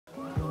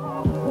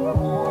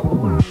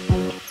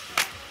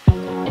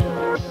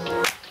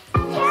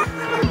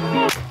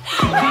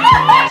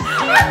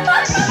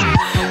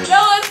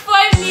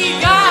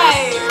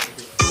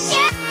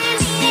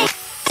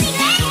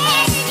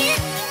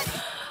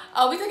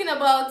talking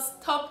about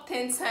top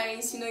 10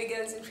 signs you know a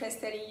girl is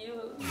interested in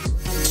you.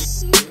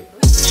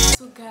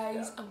 So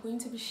guys, I'm going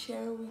to be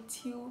sharing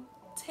with you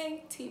 10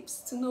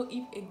 tips to know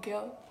if a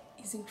girl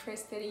is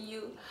interested in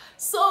you.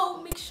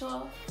 So make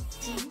sure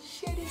to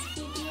share this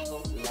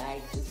video,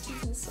 like this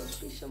the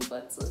subscription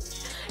button,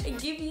 and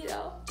give it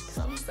a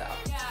thumbs up.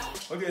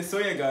 Okay, so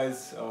yeah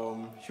guys,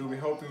 she'll be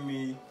helping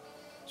me.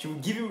 She'll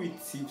give you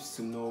tips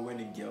to know when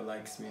a girl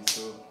likes me.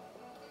 So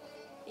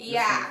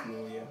Yeah.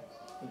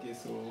 Okay,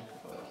 so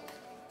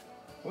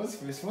what's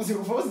first? What's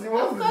of course,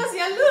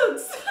 your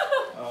looks.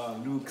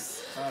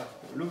 Looks.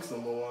 Looks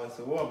number one.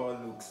 So what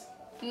about looks?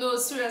 No,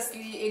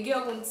 seriously, a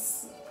girl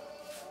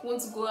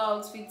wants to go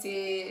out with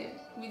a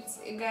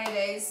guy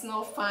that is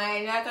not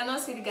fine. I cannot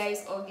say the guy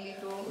is ugly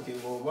though. Okay,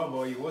 well, what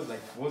about you?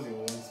 What's your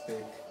own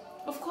spec?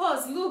 Of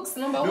course, looks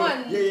number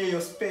one. Yeah,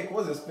 your spec.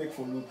 What's your spec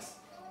for looks?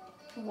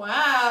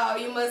 Wow,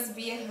 you must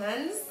be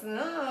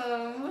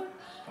handsome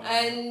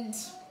and.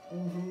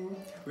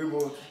 We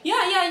both.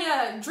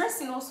 Yeah.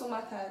 Dressing also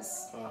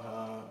matters.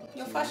 Okay.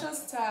 Your fashion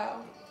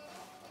style.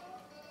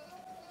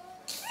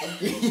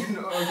 Okay,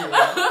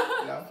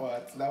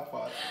 that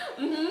part.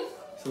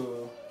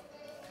 So,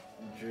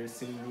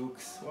 dressing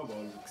looks. What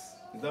about looks?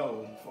 Is that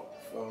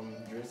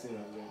dressing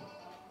as well?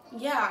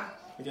 Yeah.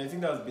 Okay, I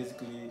think that's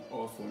basically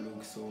all for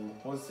looks. So,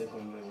 what's the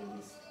second one on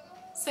this?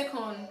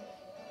 Second,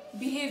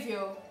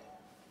 behavior.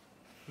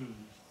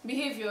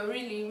 Behavior,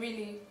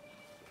 really.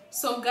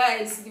 Some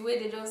guys, the way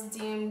they just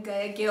DM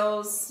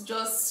girls,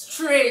 just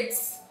straight.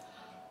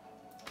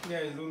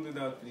 Guys, don't do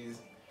that, please.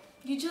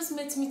 You just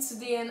met me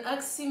today and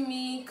asking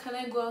me, can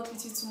I go out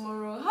with you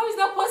tomorrow? How is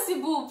that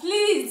possible?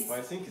 Please. But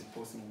I think it's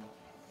possible.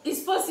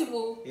 It's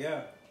possible.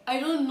 Yeah. I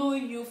don't know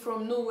you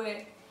from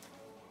nowhere.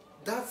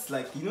 That's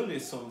like, you know,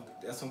 there's some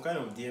kind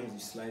of DMs you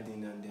slide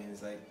in and then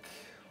it's like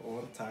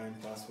one time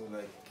password,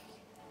 like.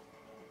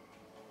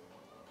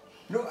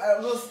 No,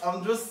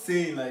 I'm just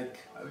saying, like,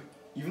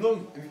 you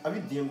know, have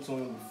you DM'd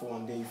someone before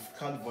and then you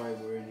can't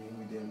vibe already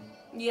with them?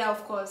 Yeah,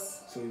 of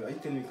course. So are you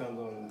telling me you can't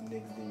go on the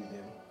next day with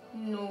them?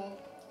 No,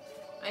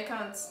 I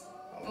can't.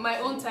 My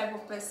own type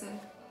of person.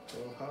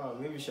 Oh,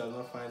 maybe she'll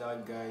not find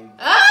that guy.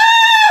 Ah!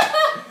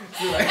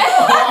 So like,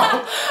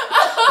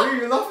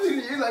 you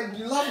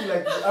laughing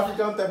like the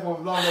African type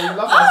of laugh, like you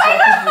laugh at some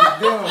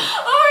people. Damn.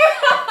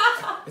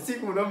 I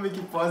think we'll not make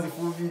it past the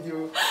full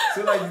video.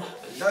 So like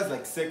that's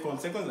like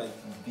second like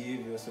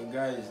behavior. So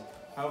guys,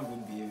 have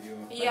good behavior.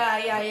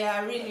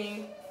 Yeah,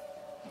 really.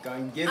 You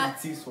can get the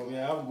tips from me.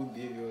 I have good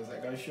behaviors. I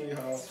can show you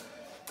how.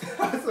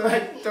 So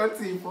like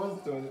 30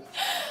 first done.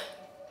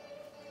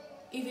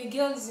 If a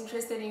girl is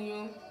interested in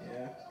you,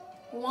 yeah.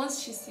 Once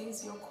she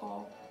sees your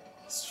call,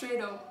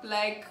 straight up,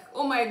 like,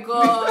 oh my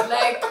god,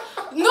 like,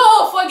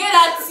 no, forget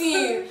that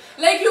thing.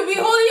 Like, you'll be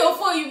holding your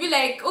phone, you'll be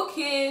like,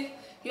 okay,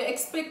 you're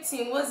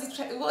expecting, what's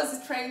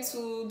it trying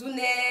to do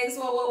next,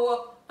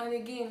 what. And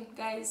again,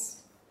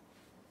 guys,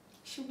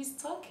 she'll be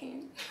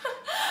stalking.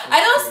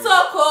 I don't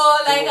stalk,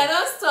 I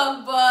don't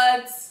stalk,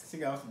 but... I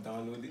think I have to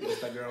download the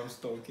Instagram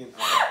stalking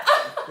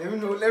app. Let me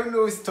know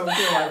who's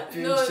stalking my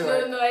page.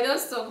 No, I don't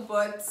stalk,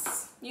 but,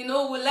 you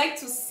know, we like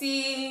to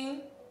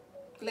see...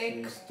 Like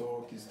you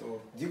stalk.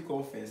 Do you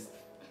call first?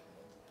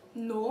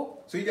 No.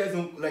 So you guys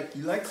don't like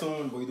you like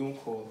someone but you don't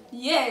call?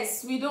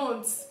 Yes, we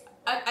don't.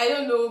 I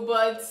don't know,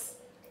 but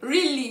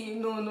really,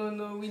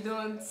 no, we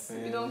don't.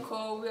 We don't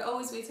call. We're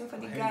always waiting for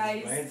the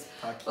guys. My head's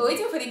packing. We're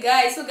waiting for the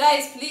guys. So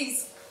guys,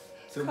 please.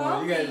 So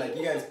bro,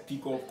 you guys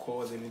pick up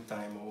calls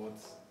anytime or what?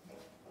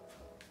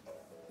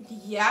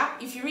 Yeah,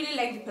 if you really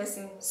like the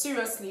person,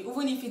 seriously,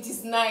 even if it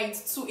is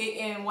night, 2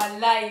 a.m,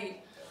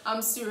 wallahi,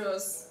 I'm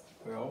serious.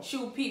 Well,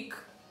 she'll pick.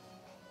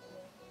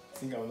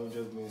 I think I was not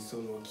just going so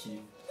low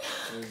key.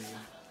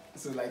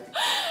 So like,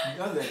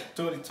 because the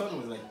third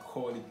was like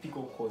call, the pick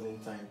up calls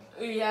anytime.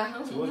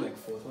 Yeah. So what's like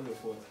fourth? What's your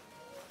fourth?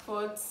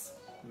 Fourth.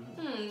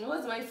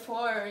 What's my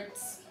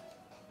fourth?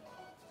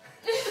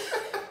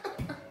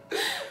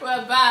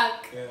 We're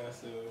back. Yeah.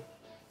 So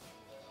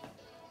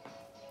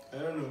I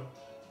don't know.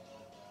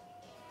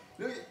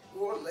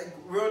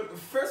 Well,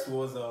 first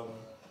was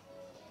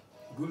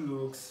good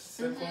looks.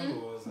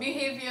 Second was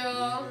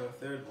behavior.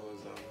 Third was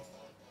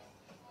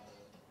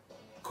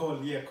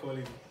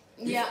calling.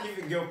 If a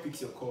girl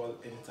picks your call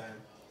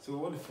anytime. So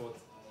what the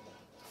fourth?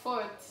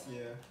 Fourth.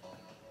 Yeah.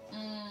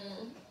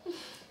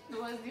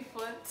 What's the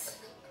fourth?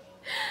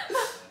 I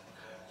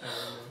don't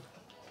know.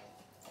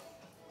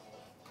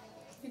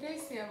 Did I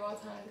say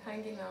about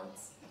hanging out?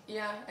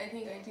 Yeah, I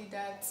think I did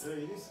that. No,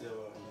 you didn't say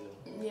about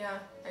hanging out. Yeah,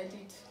 I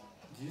did.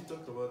 Did you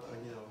talk about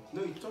hanging out?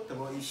 No, you talked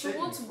about it. She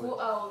wants to go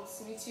out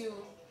with you.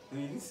 No,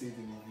 you didn't say it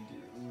in the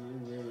video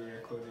when we were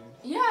recording.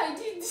 Yeah, I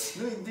did.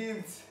 No, you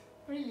didn't.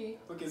 Really?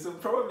 Okay, so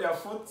probably our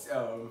 4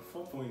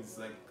 points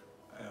like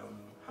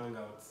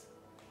hangouts.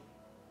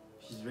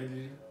 She's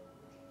ready.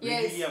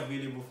 Yes. Readily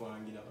available for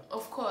hanging out.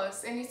 Of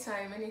course,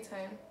 anytime.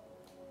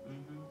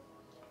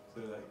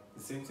 So like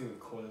the same thing with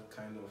call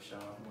kind of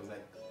shower was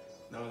like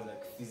now it's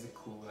like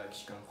physical, like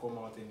she can come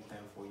out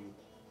anytime for you.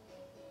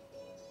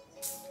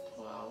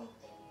 Wow.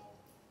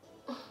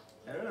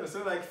 I don't know.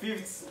 So like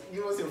fifth.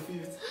 Give us your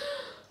fifth.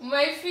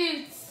 My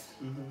fifth.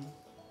 Mm-hmm.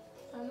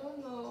 I don't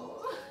know.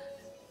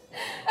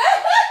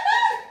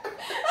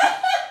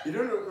 You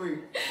don't know. Wait.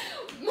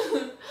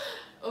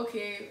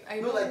 Okay, I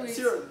No, know. like Wait.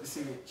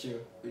 seriously, chill.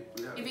 Wait.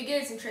 If a girl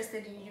is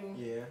interested in you,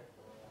 Yeah.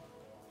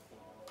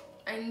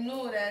 I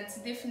know that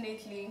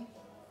definitely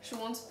she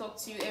wants to talk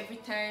to you every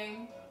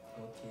time.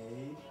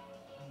 Okay.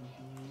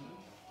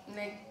 Mm-hmm.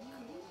 Like,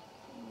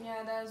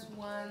 yeah, that's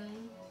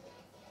one.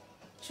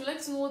 She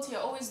likes to know what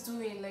you're always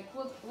doing, like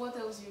what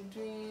else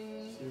you're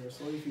doing.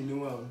 Seriously, if you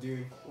know what I'm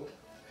doing.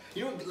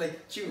 You know,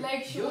 like, chill.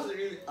 Like, she Girls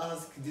really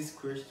ask this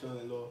question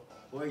a lot.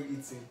 What are you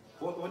eating?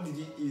 What did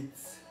you eat?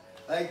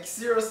 Like,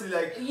 seriously,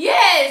 like.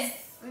 Yes!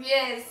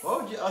 Yes! Why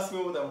would you ask me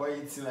what am I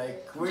eating?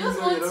 Like, when Just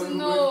you want know to you're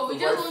know. not We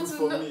going just to want provide to food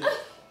for know. me.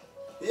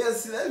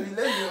 Yes, let's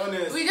be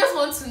honest. We just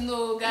want to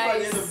know, If at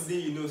the end guys. of the day,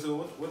 you know, so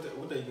what are you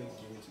going to give me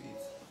to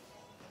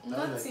eat?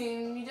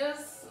 Nothing. You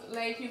just,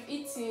 like, you've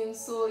eaten,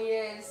 so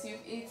yes,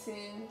 you've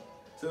eaten.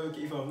 So,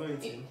 okay, if I'm not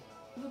eating.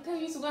 We'll tell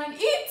you to go and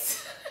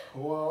eat!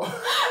 Wow.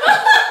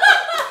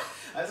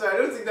 I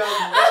don't think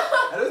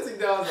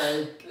that was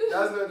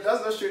like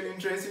that's not showing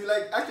interest. You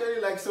like actually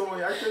like someone,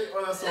 you actually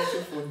order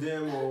something for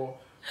them or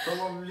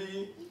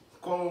probably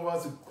come over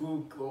to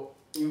cook or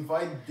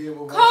invite them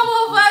over. Come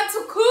over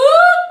to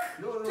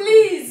cook! No,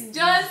 Please,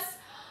 just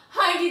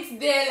hang it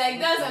there. Like,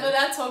 that's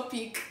another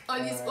topic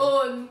on its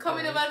own.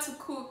 Coming over to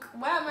cook.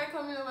 Why am I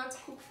coming over to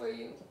cook for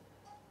you?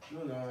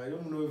 No, I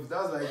don't know if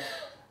that's like,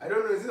 I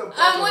don't know, is it a part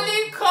I'm of-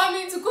 only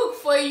coming to cook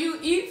for you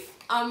if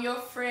I'm your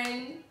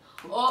friend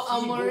or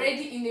I'm Okay,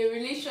 already in a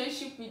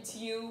relationship with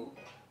you.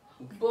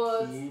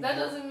 But that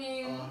doesn't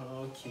mean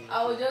okay.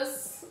 I will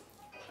just.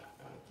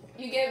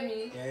 Okay. You get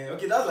me? Yeah,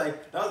 okay, that's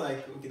like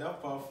okay,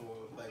 that's powerful.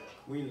 Like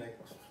when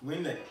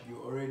you're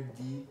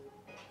already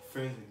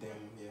friends with them,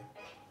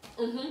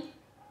 yeah. Mhm.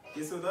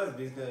 Okay, so that's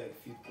basically like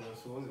fifth point.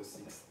 So what's your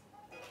sixth?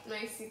 My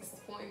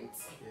 6th point.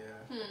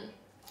 Yeah.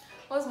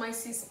 What's my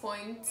 6th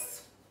point?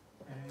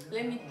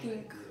 Let me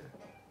think.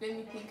 Yeah. Let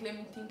me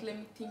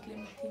think.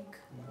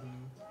 Mm-hmm.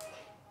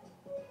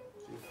 So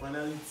you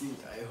finally think.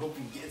 I hope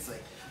you get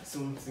like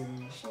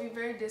something. She'll be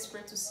very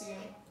desperate to see you,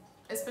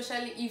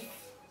 especially if.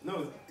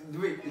 No,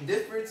 wait.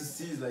 Desperate to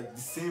see is like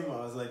the same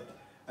as like.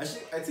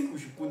 Actually, I think we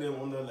should put them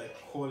under like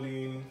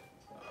calling,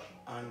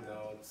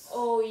 hangouts.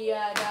 Oh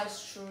yeah,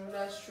 that's true.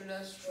 That's true.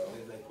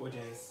 There's like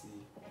urgency.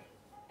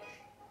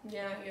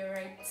 Yeah, you're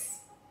right.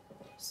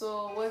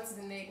 So what's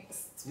the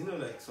next? You know,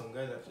 like some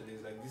guys actually,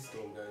 there's like this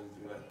some guys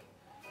do like.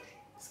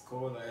 It's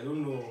called like, I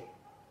don't know.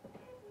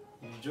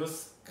 You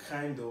just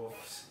kind of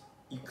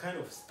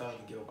start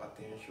to get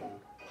attention.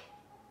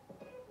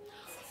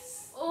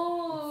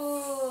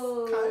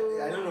 Oh.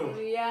 I don't know.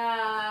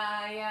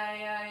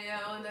 Yeah.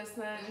 I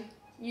understand.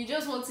 You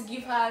just want to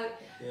give her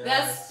Yeah,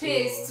 that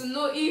space so, to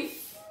know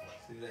if.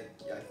 So like,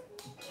 yeah,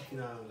 keeping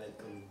her like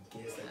on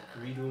guess,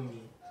 like riddle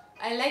me.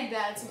 I like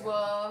that,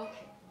 but.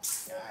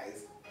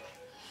 Guys.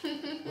 I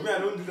mean, I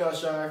don't do that,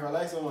 Sha. If I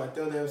like someone, I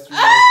tell them straight.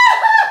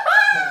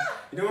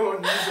 You don't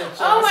want to lose your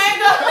chance. Oh my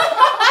god!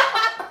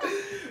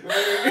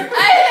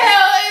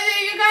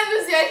 You can't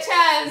lose your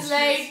chance.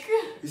 Like.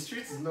 The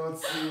street is not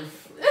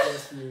safe.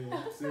 Trust me.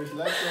 So if you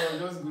like someone,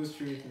 just go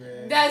straight,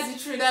 man. That's the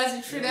truth.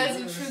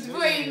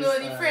 Before you know,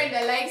 the friend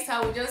that likes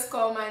her will just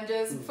come and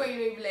just, before you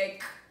know, you'll be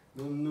like,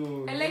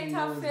 No. I liked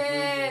her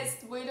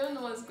first, but you don't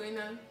know what's going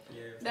on.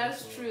 Yeah,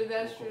 That's true.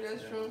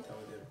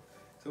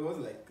 So what's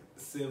like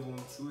 7?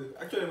 So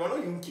actually, we're not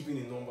even keeping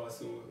a number.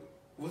 So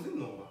was it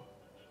number?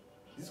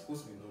 Is it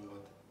supposed to be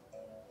numbered?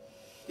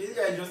 This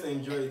guy just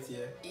enjoy it,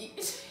 yeah.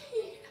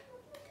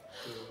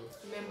 So,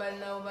 Remember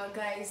now, but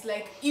guys,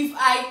 like should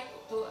I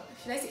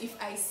say if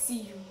I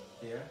see you?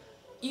 yeah.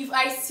 If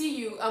I see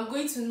you, I'm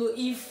going to know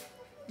if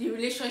the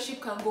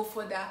relationship can go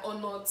further or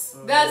not.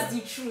 Oh, That's yeah.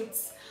 the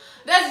truth.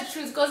 That's the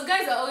truth. Because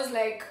guys are always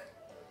like,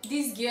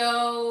 this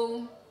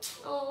girl.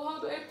 Oh, how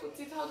do I put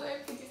it? How do I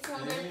put it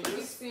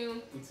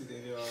in? Put it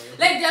anywhere.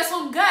 Like, there are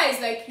some guys,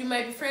 like, you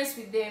might be friends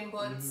with them,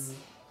 but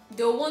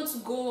they'll want to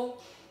go,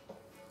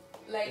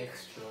 like,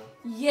 extra.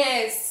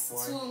 yes,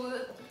 Why? to.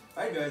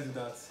 Why do guys do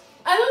that?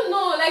 I don't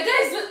know, like,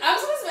 guys, I'm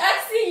supposed to be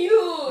asking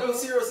you. No,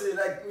 seriously,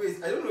 like, wait,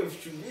 I don't know if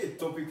it should be a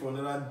topic for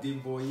another day,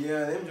 but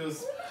yeah, let me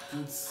just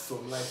put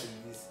some light in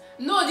this.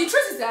 No, the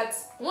truth is that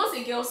once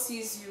a girl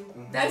sees you,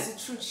 that's the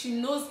truth. She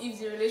knows if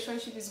the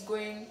relationship is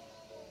going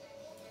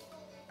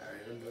I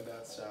don't know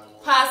that, Sha.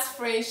 past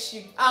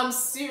friendship. I'm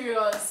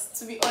serious,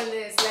 to be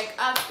honest. Like,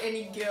 ask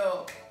any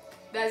girl.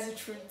 That's the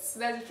truth.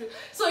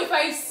 So if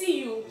I see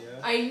you,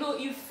 I know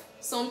if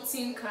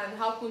something can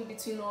happen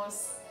between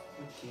us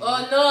or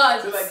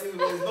not. So like,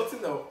 there's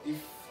nothing that if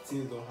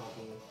things don't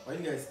happen, why you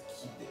guys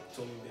keep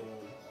turning them on?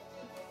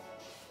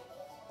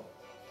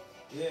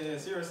 Yeah,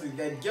 seriously,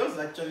 like girls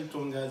actually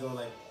turn guys on,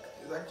 like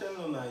it's actually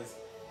not nice.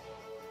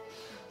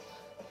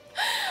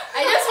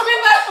 I just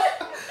remember.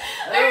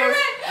 I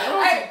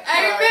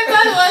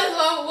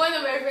remember one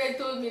of my friends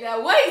told me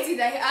that why is it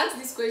that he asked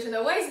this question,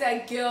 that why is it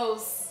that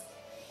girls,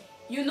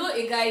 you know,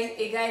 a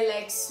guy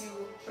likes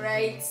you,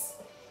 right?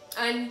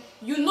 and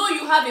you know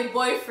you have a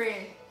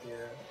boyfriend, Yeah.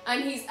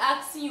 and he's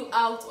asking you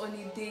out on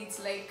a date,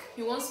 like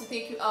he wants to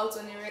take you out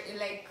on a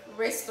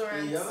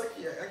restaurant. Yeah,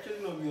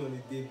 actually not been on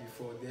a date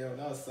before. Damn,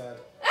 that was sad.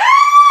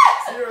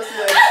 Seriously,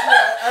 like,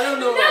 I don't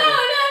know. No.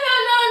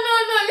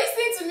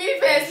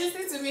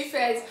 Listen to me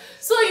first.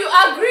 So you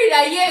agree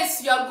that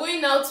yes, you are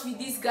going out with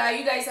this guy.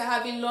 You guys are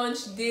having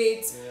lunch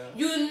dates. Yeah.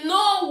 You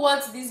know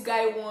what this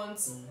guy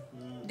wants.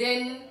 Mm-hmm.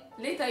 Then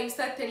later you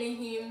start telling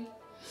him,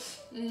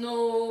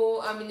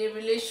 no, I'm in a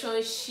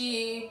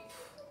relationship.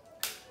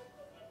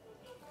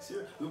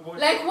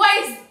 Like,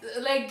 why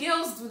is, like,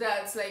 girls do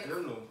that? Like, I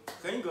don't know.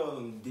 Can you go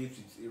on dates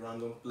with a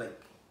random,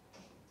 like,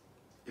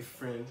 a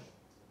friend?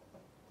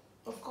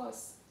 Of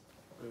course.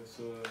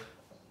 So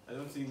I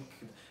don't think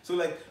so.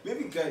 Like,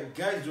 maybe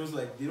guys just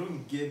like they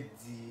don't get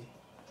the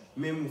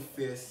memo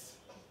first.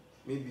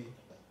 Maybe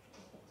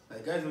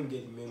like guys don't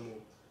get the memo.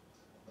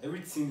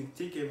 Everything,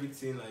 they take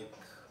everything like.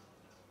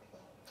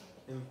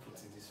 Let me put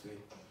it this way.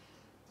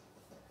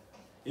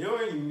 You know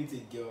when you meet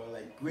a girl,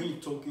 like when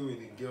you're talking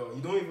with a girl,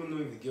 you don't even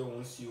know if the girl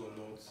wants you or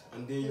not,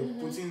 and then you're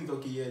putting it,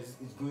 okay, yeah,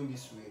 it's going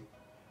this way.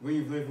 When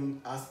you've not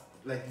even asked,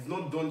 like it's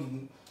not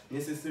done the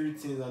necessary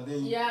things, and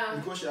then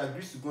because she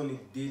agrees to go on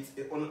a date,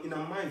 in her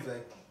mind it's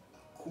like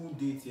cool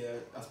date, yeah,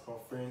 as per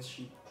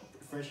friendship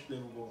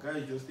level. But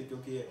guys just think,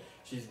 okay, yeah,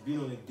 she's been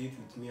on a date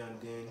with me, and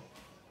then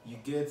you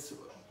get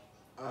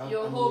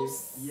your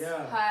hopes,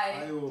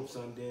 high hopes,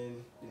 and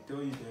then they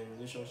tell you they're in a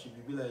relationship.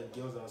 You be like,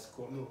 girls are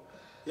scum. No.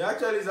 Yeah,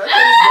 actually, it's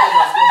actually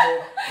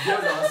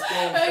girls are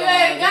scum.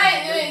 Okay,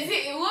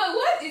 guys,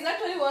 what is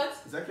actually what?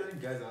 It's actually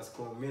guys are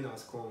scum, men are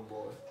scum,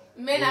 but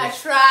men are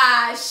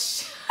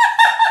trash.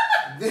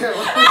 Damn.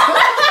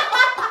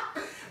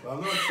 But I'm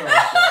not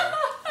trash.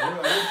 I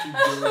don't treat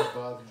girls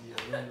badly. I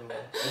don't know.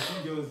 I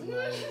treat girls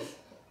nice.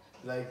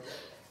 Like,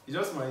 it's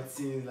just my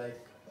thing.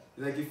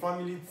 Like a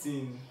family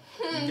thing.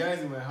 The guys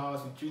in my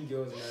house, we treat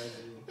girls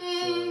nicely. So,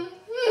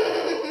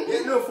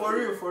 yeah, no, for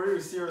real,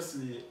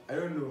 seriously. I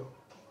don't know.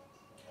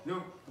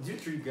 No, do you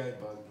treat guys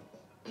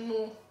badly?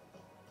 No,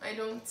 I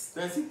don't.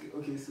 I think,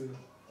 okay, so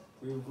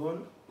we've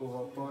gone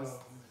over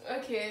past.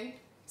 Okay,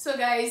 so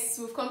guys,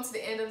 we've come to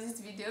the end of this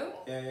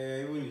video.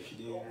 Yeah, even if you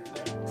didn't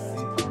like,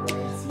 see